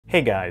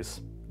Hey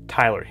guys,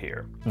 Tyler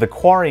here. The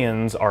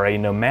Quarians are a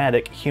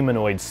nomadic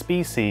humanoid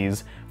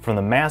species from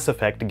the Mass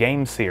Effect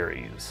game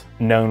series.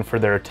 Known for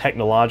their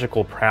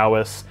technological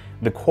prowess,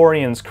 the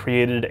Quarians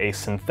created a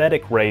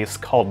synthetic race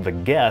called the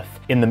Geth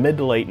in the mid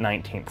to late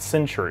 19th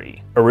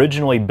century.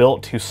 Originally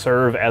built to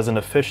serve as an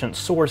efficient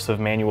source of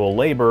manual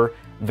labor,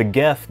 the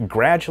Geth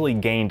gradually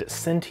gained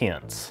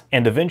sentience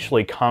and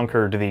eventually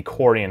conquered the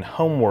Quarian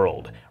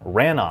homeworld,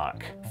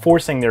 Rannoch,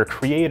 forcing their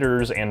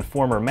creators and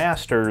former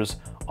masters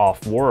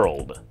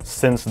off-world.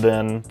 Since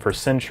then, for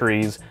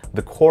centuries,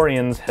 the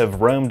Quarians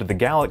have roamed the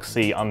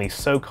galaxy on the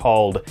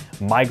so-called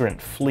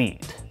migrant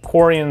fleet.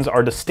 Quarians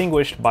are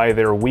distinguished by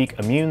their weak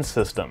immune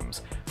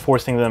systems,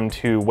 forcing them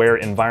to wear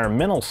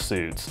environmental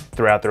suits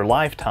throughout their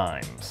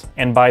lifetimes,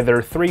 and by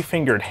their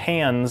three-fingered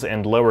hands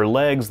and lower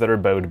legs that are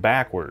bowed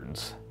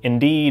backwards.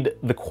 Indeed,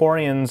 the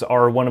Quarians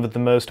are one of the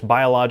most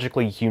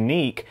biologically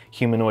unique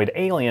humanoid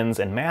aliens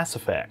in Mass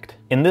Effect.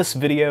 In this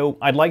video,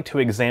 I'd like to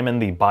examine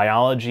the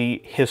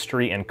biology,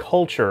 history, and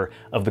culture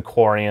of the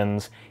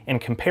Quarians and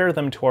compare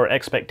them to our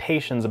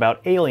expectations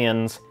about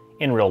aliens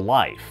in real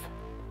life.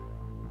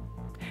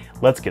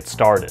 Let's get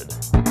started.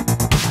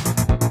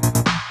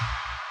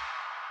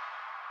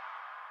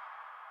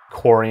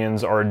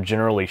 Quarians are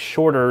generally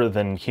shorter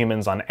than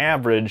humans on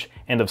average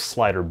and of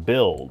slighter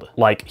build.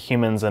 Like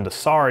humans and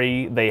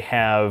Asari, they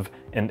have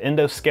an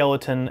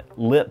endoskeleton,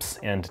 lips,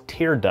 and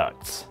tear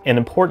ducts, an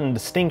important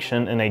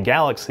distinction in a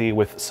galaxy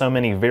with so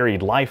many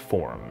varied life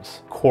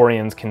forms.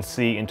 Quarians can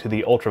see into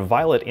the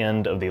ultraviolet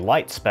end of the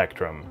light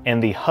spectrum,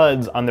 and the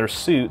HUDs on their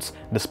suits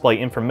display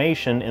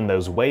information in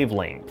those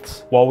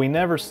wavelengths. While we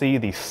never see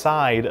the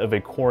side of a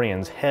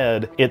Quarian's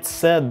head, it's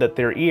said that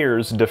their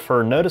ears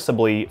differ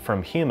noticeably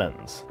from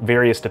humans.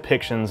 Various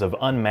depictions of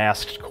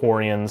unmasked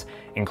Quarians,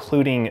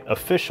 including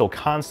official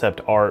concept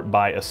art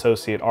by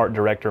Associate Art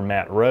Director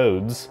Matt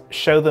Rhodes,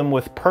 show them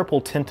with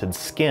purple-tinted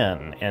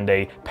skin and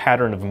a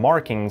pattern of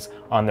markings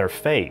on their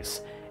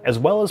face, as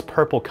well as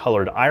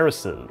purple-colored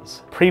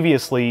irises.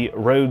 Previously,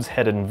 Rhodes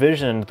had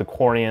envisioned the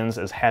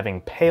Quarians as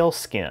having pale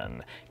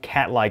skin,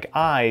 cat-like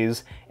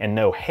eyes, and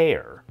no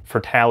hair. For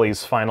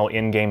Tali's final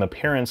in-game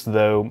appearance,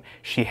 though,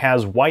 she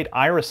has white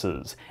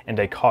irises and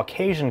a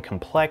Caucasian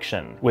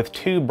complexion, with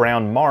two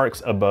brown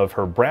marks above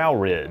her brow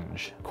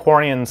ridge.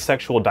 Quarian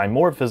sexual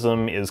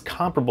dimorphism is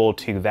comparable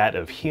to that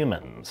of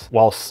humans.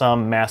 While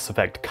some Mass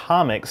Effect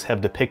comics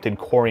have depicted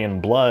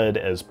Quarian blood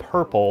as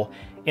purple,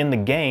 in the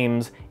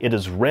games, it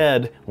is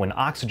red when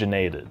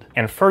oxygenated.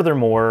 And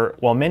furthermore,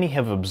 while many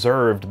have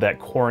observed that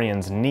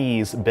Quarians'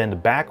 knees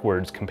bend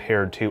backwards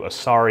compared to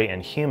Asari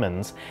and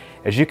humans,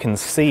 as you can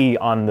see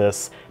on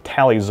this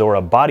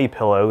tali'zorah body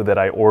pillow that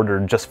I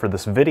ordered just for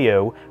this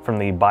video from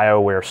the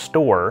BioWare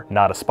store,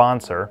 not a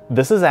sponsor,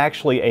 this is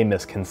actually a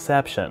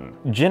misconception.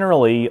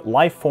 Generally,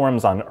 life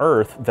forms on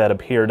Earth that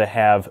appear to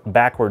have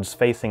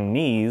backwards-facing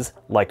knees,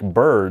 like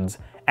birds,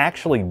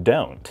 actually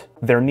don't.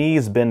 Their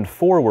knees bend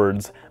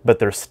forwards, but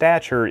their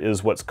stature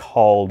is what's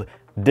called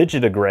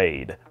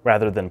digitigrade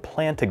rather than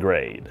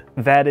plantigrade.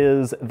 That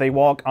is, they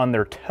walk on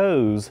their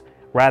toes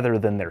rather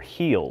than their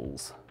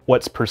heels.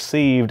 What's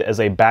perceived as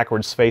a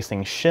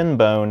backwards-facing shin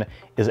bone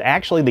is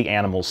actually the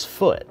animal's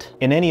foot.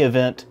 In any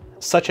event,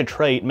 such a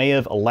trait may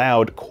have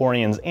allowed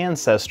Quarians'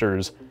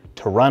 ancestors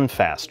to run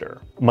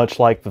faster. Much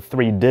like the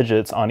 3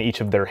 digits on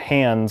each of their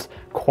hands,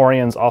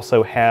 Quarians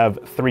also have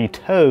 3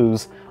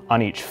 toes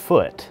on each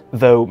foot,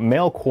 though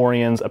male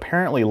Quarians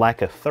apparently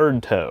lack a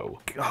 3rd toe.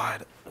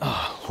 God,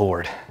 oh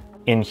Lord.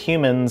 In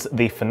humans,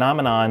 the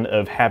phenomenon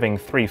of having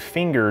 3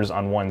 fingers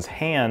on one's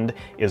hand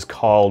is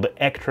called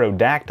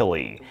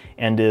ectrodactyly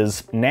and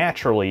is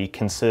naturally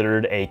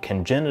considered a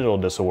congenital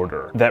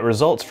disorder that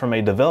results from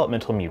a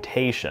developmental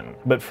mutation.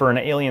 But for an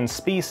alien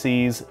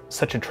species,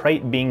 such a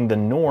trait being the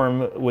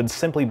norm would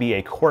simply be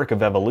a quirk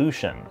of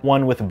evolution,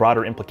 one with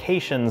broader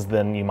implications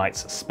than you might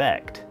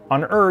suspect.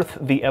 On Earth,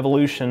 the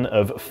evolution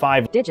of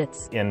 5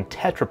 digits in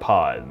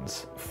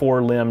tetrapods,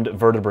 4-limbed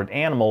vertebrate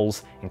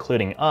animals,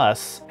 including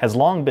us, has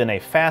long been a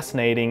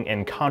fascinating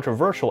and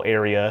controversial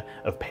area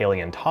of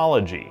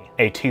paleontology.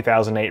 A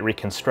 2008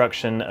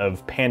 reconstruction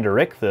of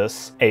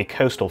Panderichthys, a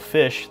coastal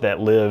fish that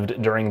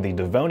lived during the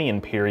Devonian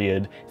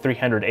period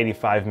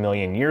 385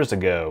 million years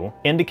ago,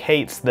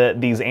 indicates that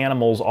these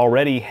animals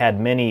already had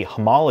many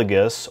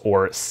homologous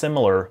or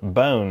similar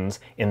bones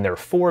in their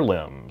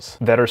forelimbs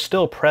that are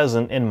still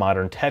present in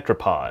modern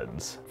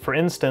tetrapods. For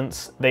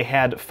instance, they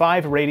had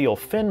 5 radial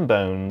fin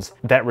bones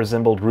that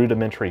resembled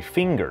rudimentary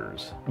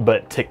fingers,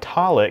 but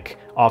Tiktaalik,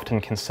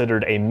 often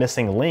considered a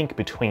missing link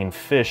between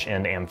fish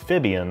and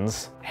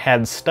amphibians,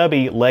 had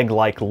stubby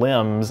leg-like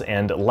limbs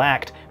and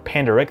lacked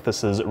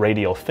Panderichthys's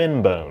radial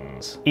fin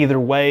bones. Either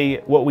way,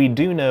 what we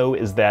do know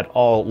is that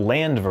all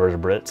land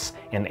vertebrates,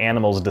 and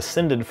animals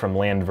descended from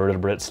land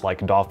vertebrates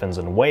like dolphins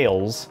and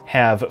whales,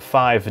 have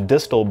 5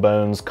 distal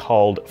bones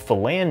called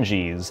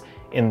phalanges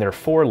in their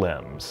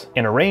forelimbs,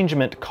 an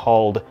arrangement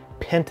called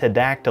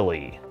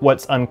pentadactyly.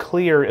 What's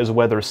unclear is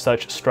whether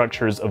such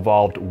structures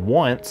evolved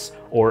once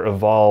or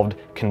evolved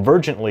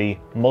convergently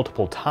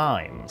multiple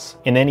times.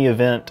 In any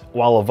event,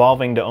 while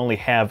evolving to only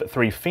have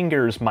 3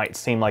 fingers might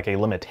seem like a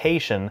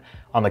limitation,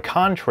 on the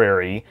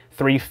contrary,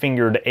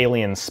 3-fingered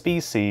alien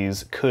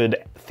species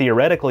could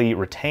theoretically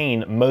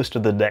retain most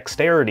of the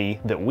dexterity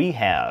that we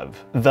have.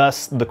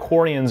 Thus, the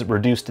Quarians'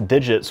 reduced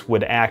digits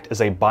would act as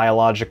a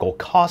biological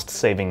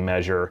cost-saving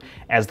measure,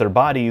 as their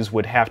bodies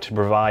would have to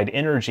provide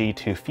energy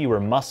to fewer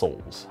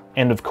muscles.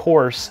 And of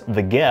course,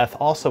 the Geth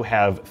also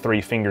have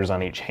 3 fingers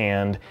on each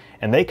hand,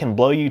 and they can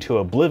blow you to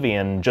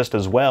oblivion just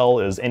as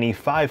well as any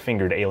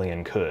 5-fingered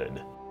alien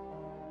could.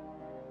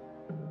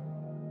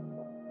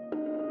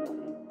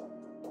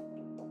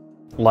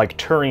 Like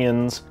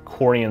Turians,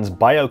 Quarians'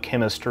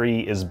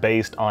 biochemistry is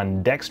based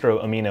on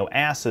dextro amino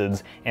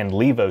acids and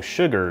levo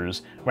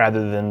sugars,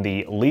 rather than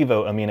the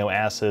levo amino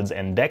acids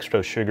and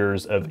dextro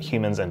sugars of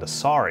humans and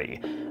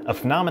Asari, a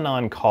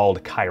phenomenon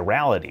called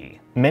chirality.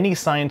 Many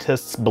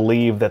scientists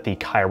believe that the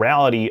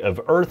chirality of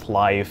Earth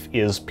life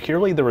is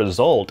purely the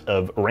result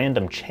of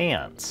random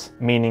chance,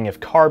 meaning if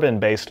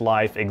carbon-based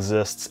life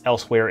exists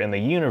elsewhere in the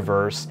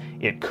universe,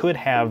 it could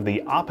have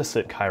the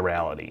opposite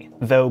chirality.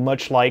 Though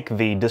much like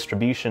the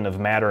distribution of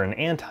matter and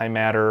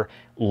antimatter,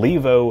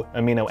 levo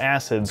amino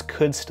acids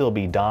could still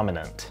be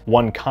dominant.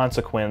 One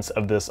consequence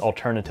of this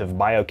alternative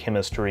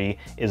biochemistry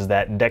is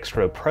that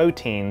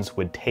dextroproteins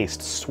would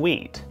taste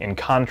sweet, in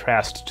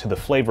contrast to the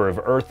flavor of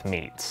Earth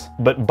meats.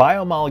 But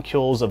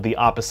biomolecules of the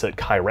opposite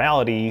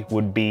chirality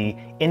would be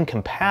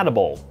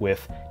incompatible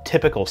with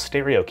typical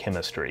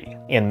stereochemistry.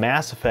 In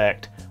Mass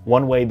Effect,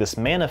 one way this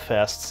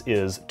manifests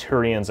is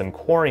Turians and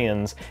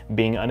Quarians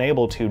being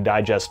unable to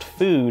digest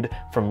food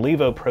from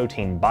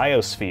levoprotein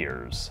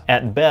biospheres.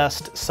 At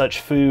best,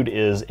 such food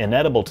is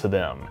inedible to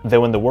them,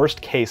 though in the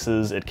worst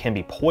cases it can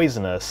be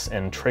poisonous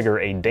and trigger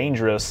a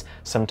dangerous,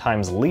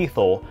 sometimes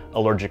lethal,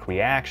 allergic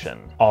reaction.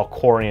 All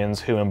Quarians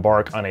who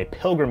embark on a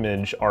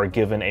pilgrimage are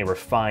given a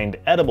refined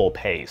edible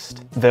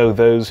paste, though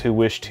those who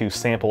wish to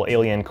sample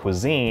alien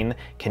cuisine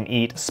can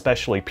eat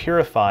specially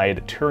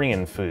purified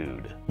Turian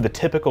food. The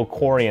typical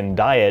Quarian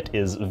diet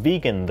is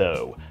vegan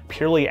though,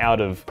 purely out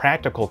of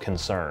practical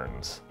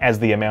concerns, as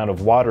the amount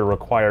of water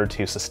required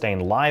to sustain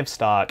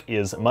livestock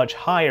is much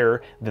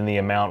higher than the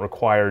amount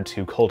required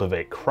to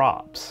cultivate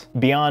crops.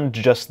 Beyond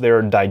just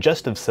their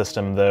digestive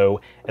system though,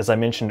 as I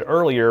mentioned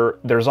earlier,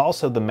 there's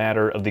also the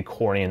matter of the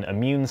Quarian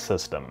immune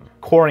system.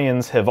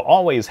 Quarians have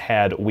always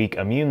had weak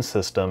immune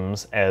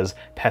systems, as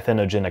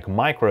pathogenic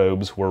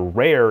microbes were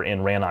rare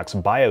in Rannoch's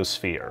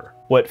biosphere.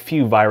 What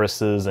few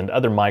viruses and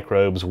other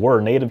microbes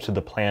were native to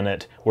the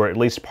planet were at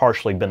least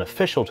partially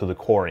beneficial to the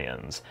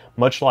Quarians,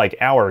 much like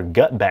our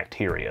gut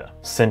bacteria.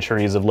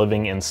 Centuries of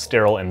living in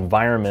sterile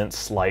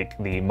environments like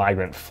the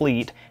migrant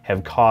fleet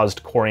have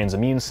caused Quarians'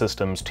 immune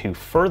systems to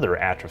further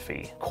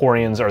atrophy.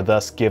 Quarians are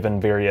thus given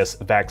various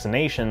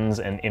vaccinations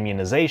and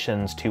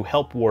immunizations to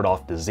help ward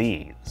off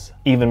disease.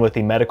 Even with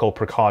the medical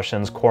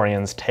precautions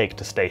Quarians take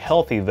to stay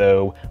healthy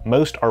though,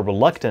 most are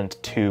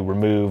reluctant to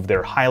remove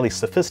their highly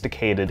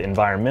sophisticated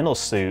environmental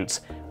suits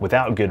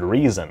without good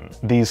reason.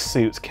 These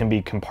suits can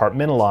be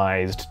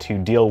compartmentalized to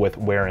deal with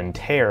wear and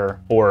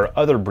tear or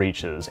other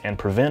breaches and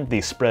prevent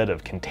the spread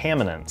of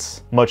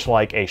contaminants, much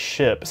like a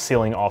ship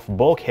sealing off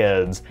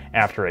bulkheads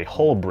after a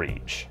hull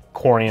breach.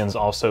 Quarians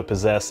also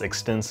possess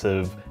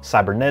extensive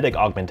cybernetic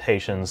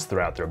augmentations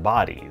throughout their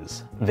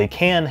bodies. They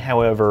can,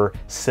 however,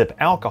 sip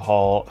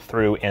alcohol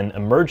through an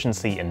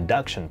emergency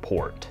induction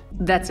port.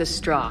 That's a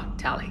straw,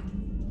 Tali.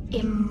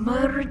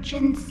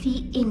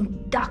 Emergency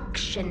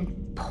induction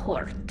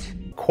port.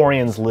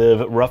 Quarians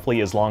live roughly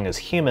as long as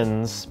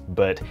humans,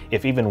 but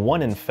if even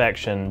one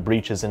infection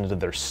breaches into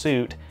their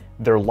suit,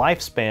 their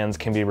lifespans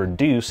can be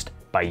reduced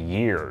by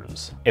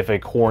years. If a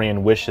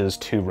Quarian wishes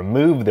to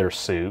remove their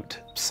suit,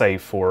 say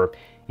for,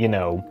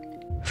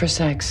 for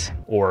sex,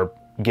 or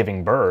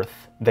giving birth,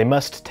 they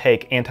must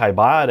take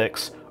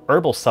antibiotics,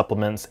 herbal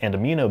supplements, and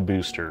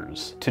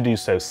immunoboosters to do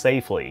so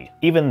safely.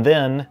 Even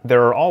then,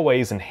 there are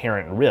always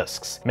inherent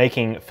risks,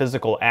 making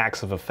physical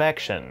acts of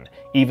affection,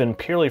 even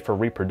purely for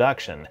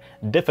reproduction,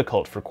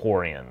 difficult for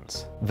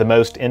Quarians. The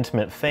most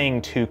intimate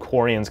thing 2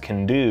 Quarians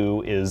can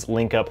do is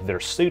link up their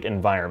suit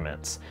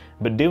environments,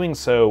 but doing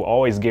so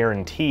always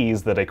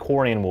guarantees that a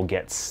Quarian will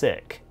get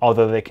sick,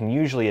 although they can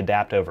usually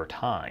adapt over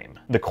time.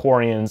 The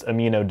Quarians'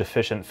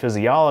 immunodeficient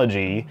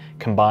physiology,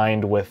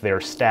 combined with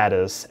their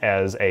status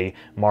as a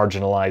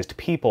marginalized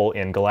people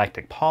in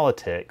galactic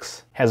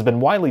politics, has been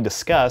widely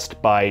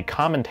discussed by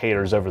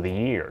commentators over the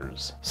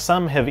years.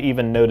 Some have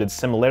even noted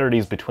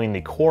similarities between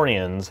the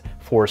Quarians,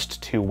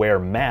 forced to wear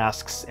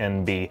masks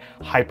and be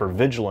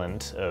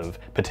hyper-vigilant of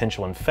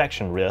potential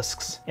infection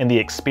risks, and the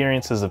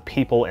experiences of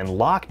people in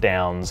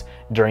lockdowns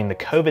during the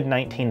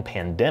COVID-19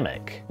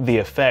 pandemic. The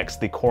effects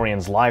the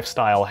Quarians'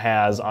 lifestyle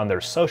has on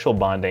their social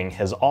bonding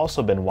has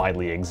also been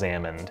widely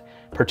examined,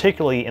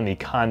 particularly in the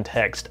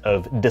context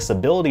of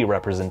disability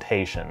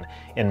representation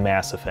in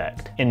Mass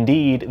Effect.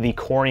 Indeed, the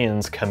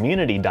Quarians'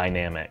 community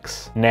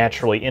dynamics,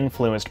 naturally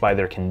influenced by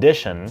their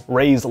condition,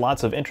 raise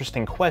lots of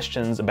interesting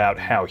questions about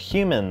how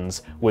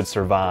humans would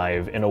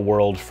survive in a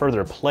world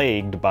further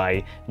plagued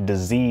by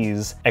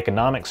disease,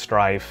 economic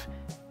strife,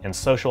 and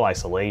social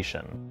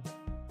isolation.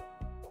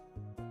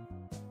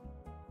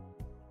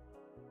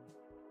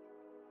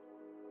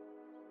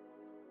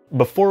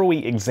 Before we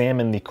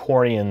examine the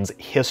Quarians'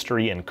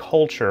 history and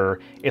culture,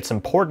 it's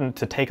important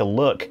to take a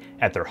look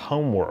at their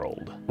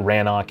homeworld.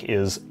 Rannoch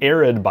is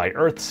arid by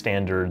Earth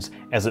standards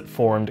as it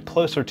formed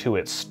closer to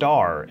its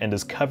star and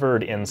is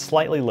covered in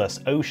slightly less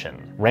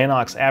ocean.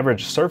 Rannoch's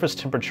average surface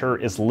temperature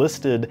is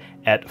listed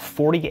at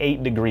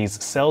 48 degrees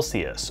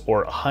Celsius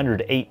or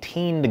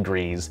 118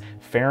 degrees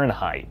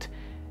Fahrenheit.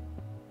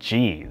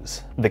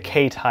 Geez. The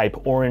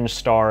K-type orange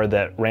star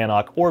that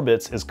Rannoch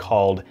orbits is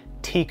called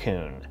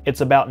Tikkun.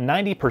 It's about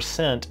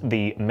 90%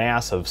 the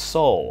mass of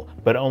Sol,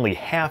 but only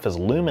half as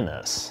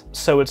luminous.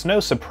 So it's no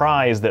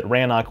surprise that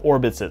Rannoch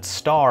orbits its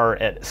star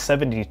at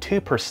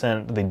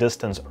 72% the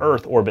distance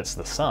Earth orbits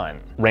the Sun.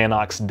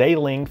 Rannoch's day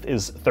length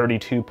is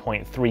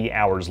 32.3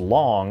 hours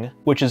long,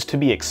 which is to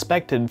be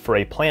expected for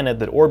a planet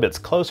that orbits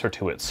closer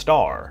to its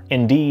star.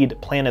 Indeed,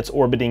 planets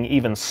orbiting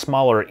even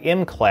smaller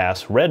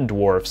M-class red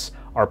dwarfs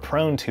are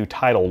prone to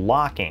tidal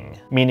locking,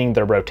 meaning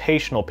their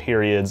rotational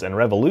periods and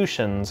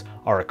revolutions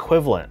are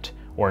equivalent,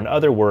 or in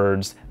other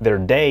words, their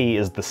day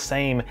is the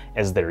same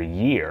as their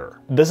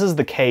year. This is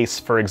the case,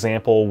 for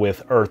example,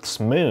 with Earth's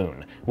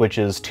moon, which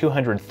is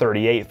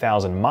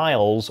 238,000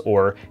 miles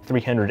or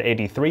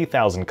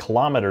 383,000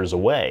 kilometers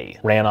away.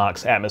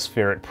 Rannoch's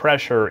atmospheric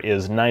pressure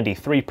is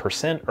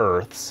 93%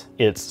 Earth's,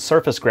 its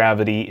surface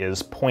gravity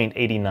is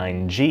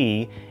 0.89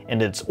 g,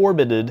 and it's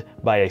orbited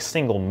by a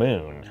single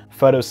moon.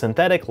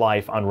 Photosynthetic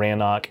life on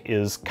Rannoch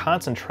is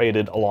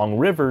concentrated along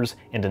rivers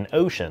and in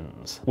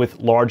oceans, with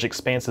large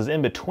expanses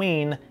in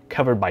between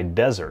covered by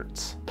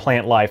deserts.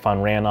 Plant life on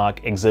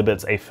Rannoch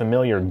exhibits a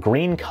familiar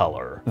green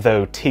color,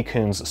 though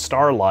Tikkun's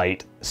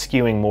starlight,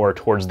 skewing more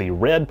towards the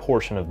red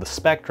portion of the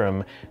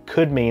spectrum,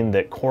 could mean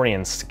that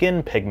Quarian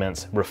skin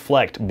pigments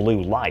reflect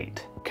blue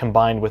light.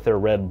 Combined with their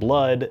red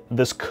blood,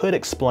 this could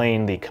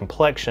explain the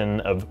complexion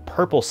of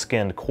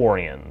purple-skinned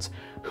Quarians,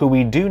 who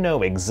we do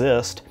know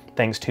exist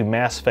thanks to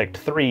Mass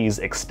Effect 3's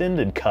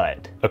extended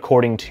cut.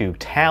 According to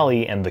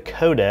Tali and the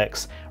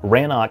Codex,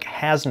 Rannoch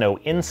has no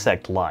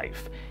insect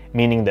life,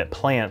 meaning that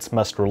plants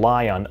must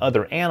rely on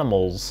other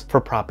animals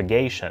for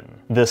propagation.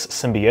 This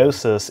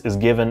symbiosis is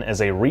given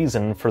as a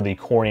reason for the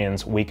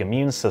Quarians' weak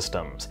immune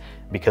systems,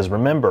 because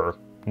remember,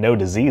 no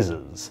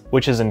diseases,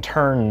 which has in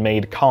turn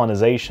made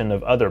colonization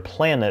of other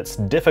planets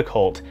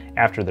difficult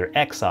after their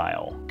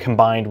exile.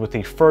 Combined with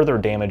the further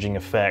damaging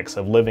effects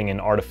of living in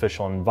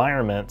artificial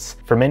environments,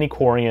 for many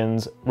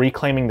Quarians,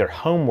 reclaiming their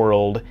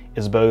homeworld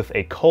is both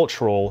a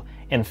cultural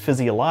and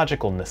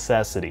physiological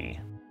necessity.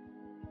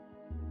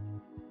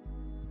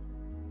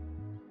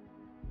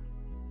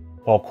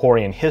 While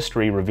Quarian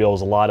history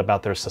reveals a lot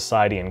about their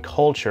society and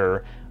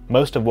culture,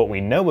 most of what we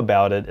know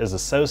about it is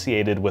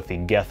associated with the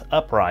Geth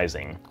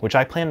Uprising, which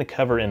I plan to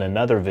cover in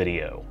another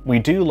video. We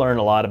do learn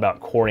a lot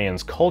about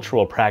Quarians'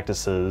 cultural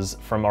practices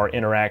from our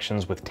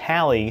interactions with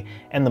Tali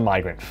and the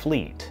migrant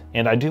fleet,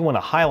 and I do want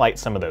to highlight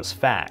some of those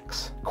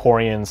facts.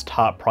 Quarians'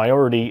 top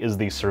priority is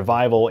the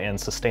survival and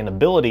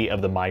sustainability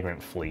of the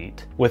migrant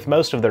fleet, with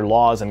most of their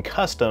laws and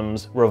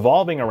customs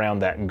revolving around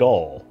that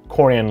goal.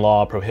 Quarian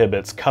law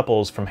prohibits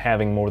couples from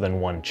having more than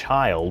one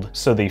child,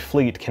 so the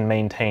fleet can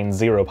maintain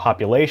zero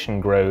population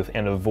growth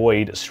and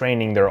avoid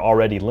straining their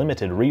already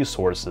limited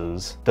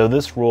resources, though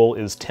this rule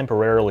is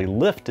temporarily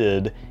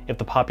lifted if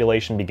the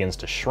population begins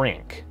to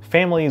shrink.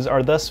 Families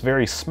are thus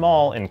very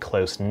small and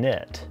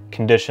close-knit.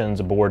 Conditions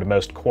aboard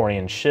most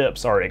Quarian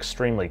ships are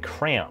extremely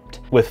cramped,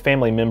 with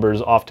family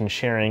members often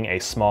sharing a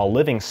small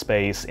living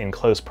space in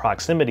close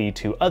proximity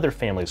to other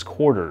families'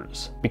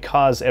 quarters.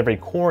 Because every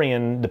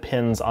Quarian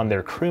depends on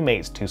their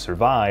crewmates to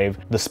survive,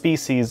 the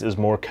species is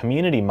more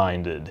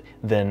community-minded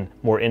than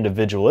more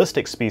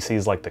individualistic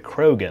species like the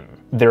Krogan.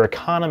 Their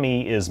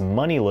economy is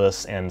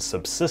moneyless and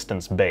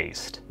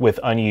subsistence-based, with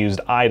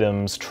unused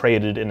items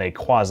traded in a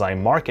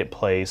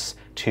quasi-marketplace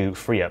to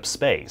free up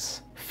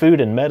space.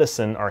 Food and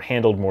medicine are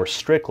handled more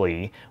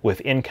strictly,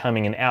 with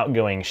incoming and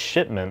outgoing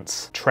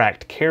shipments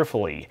tracked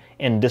carefully,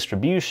 and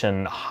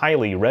distribution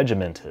highly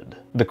regimented.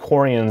 The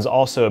Quarians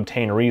also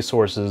obtain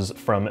resources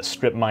from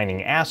strip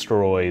mining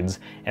asteroids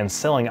and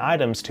selling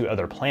items to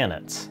other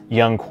planets.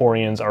 Young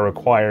Quarians are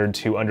required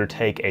to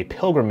undertake a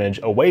pilgrimage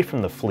away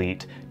from the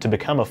fleet to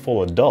become a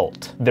full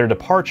adult. Their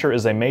departure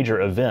is a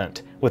major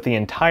event, with the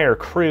entire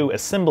crew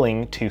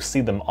assembling to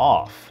see them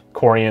off.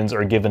 Quarians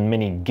are given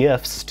many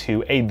gifts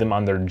to aid them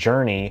on their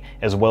journey,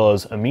 as well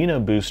as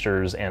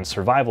immunoboosters and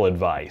survival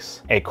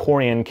advice. A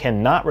Quarian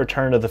cannot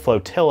return to the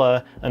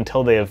flotilla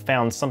until they have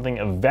found something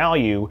of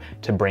value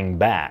to bring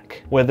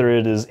back, whether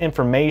it is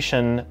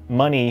information,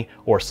 money,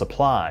 or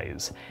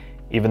supplies.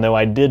 Even though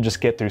I did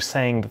just get through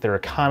saying that their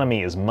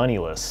economy is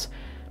moneyless.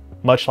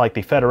 Much like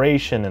the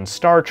Federation in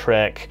Star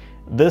Trek,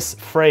 this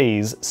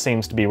phrase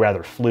seems to be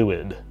rather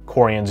fluid.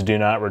 Quarians do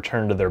not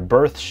return to their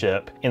birth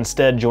ship,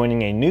 instead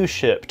joining a new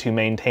ship to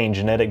maintain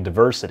genetic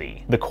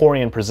diversity. The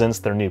Quarian presents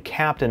their new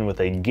captain with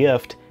a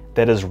gift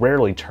that is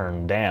rarely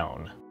turned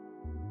down.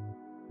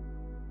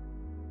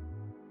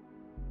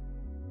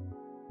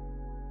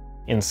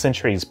 In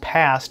centuries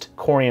past,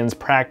 Quarians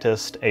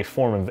practiced a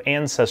form of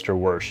ancestor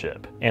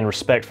worship, and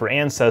respect for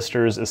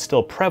ancestors is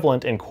still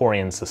prevalent in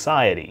Quarian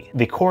society.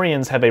 The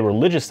Quarians have a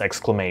religious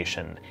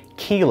exclamation,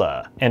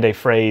 Kila, and a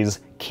phrase,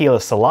 Kila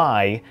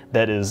Salai,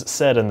 that is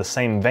said in the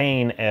same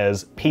vein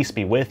as peace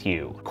be with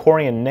you.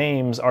 Quarian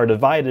names are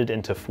divided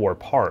into 4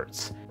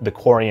 parts. The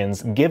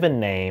Quarian's given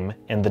name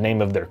and the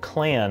name of their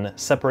clan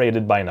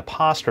separated by an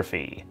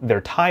apostrophe,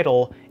 their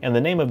title, and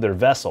the name of their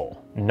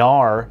vessel.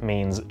 Nar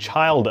means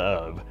child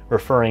of,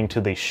 referring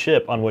to the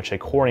ship on which a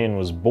Quarian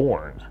was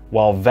born,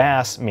 while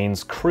Vas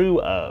means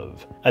crew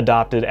of,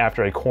 adopted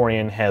after a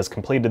Quarian has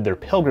completed their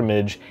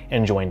pilgrimage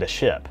and joined a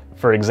ship.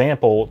 For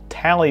example,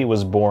 Tali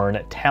was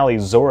born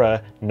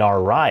tali'zorah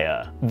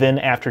Naraya. Then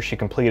after she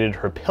completed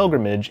her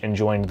pilgrimage and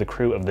joined the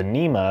crew of the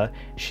Nema,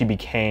 she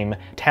became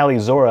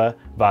tali'zorah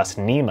Vas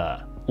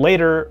Nema.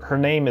 Later, her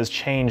name is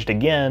changed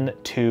again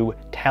to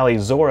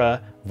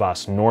tali'zorah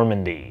Vas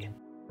Normandy.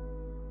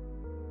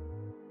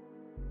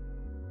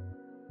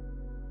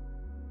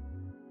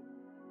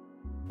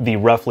 The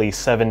roughly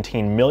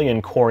 17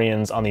 million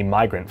Quarians on the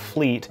migrant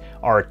fleet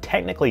are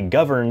technically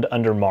governed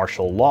under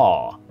martial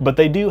law, but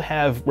they do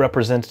have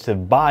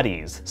representative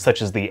bodies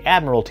such as the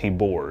Admiralty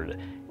Board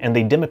and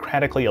the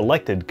democratically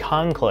elected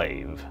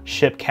Conclave.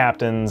 Ship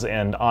captains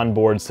and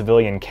onboard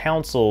civilian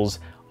councils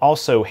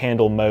also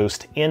handle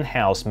most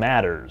in-house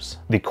matters.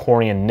 The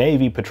Quarian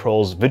Navy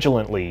patrols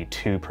vigilantly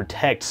to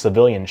protect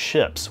civilian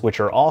ships, which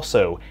are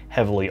also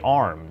heavily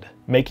armed,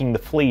 making the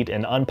fleet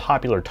an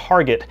unpopular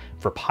target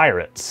for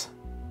pirates.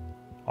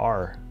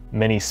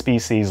 Many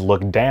species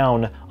look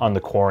down on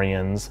the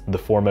Quarians, the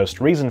foremost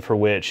reason for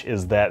which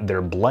is that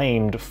they're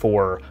blamed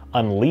for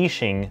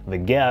unleashing the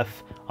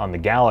Geth on the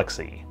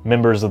galaxy.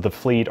 Members of the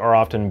fleet are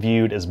often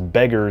viewed as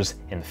beggars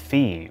and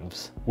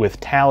thieves, with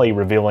Tali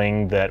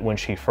revealing that when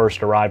she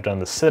first arrived on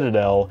the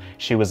Citadel,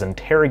 she was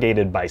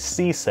interrogated by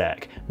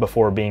C-Sec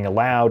before being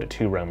allowed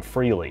to roam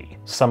freely.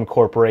 Some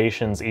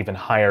corporations even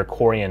hire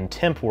Quarian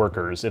temp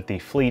workers if the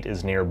fleet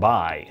is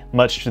nearby,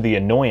 much to the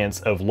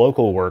annoyance of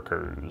local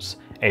workers,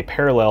 a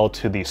parallel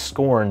to the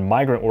scorn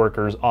migrant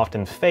workers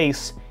often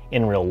face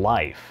in real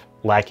life.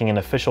 Lacking an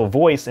official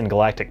voice in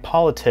galactic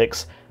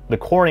politics, the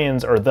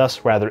Quarians are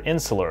thus rather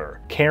insular,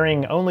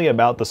 caring only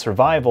about the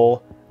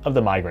survival of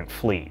the migrant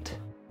fleet.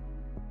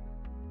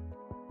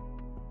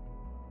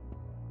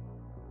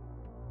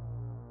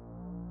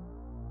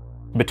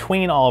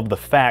 Between all of the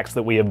facts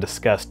that we have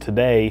discussed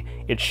today,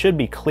 it should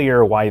be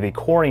clear why the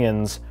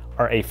Quarians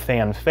are a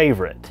fan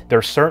favorite.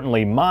 They're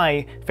certainly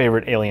my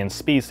favorite alien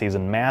species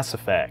in Mass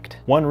Effect.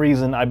 One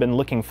reason I've been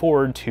looking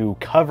forward to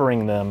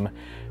covering them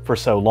for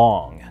so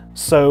long.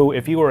 So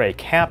if you are a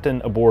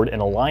captain aboard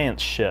an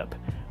Alliance ship,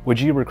 would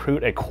you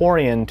recruit a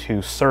Quarian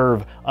to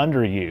serve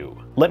under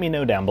you? Let me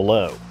know down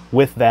below.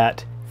 With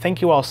that,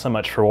 thank you all so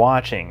much for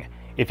watching.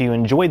 If you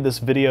enjoyed this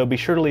video, be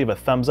sure to leave a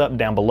thumbs up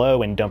down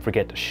below and don't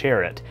forget to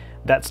share it.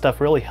 That stuff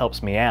really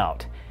helps me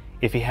out.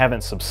 If you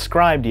haven't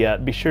subscribed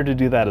yet, be sure to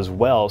do that as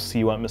well so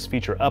you won't miss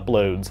future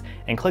uploads,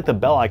 and click the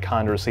bell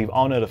icon to receive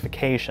all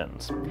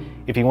notifications.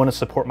 If you want to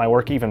support my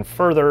work even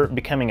further,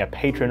 becoming a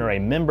patron or a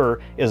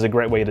member is a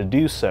great way to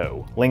do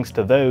so. Links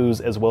to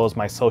those, as well as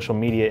my social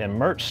media and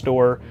merch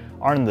store,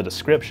 are in the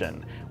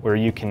description, where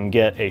you can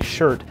get a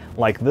shirt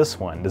like this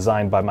one,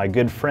 designed by my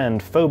good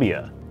friend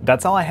Phobia.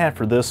 That's all I had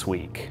for this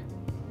week.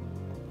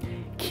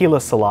 Kila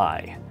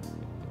Salai.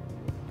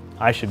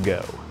 I should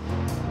go.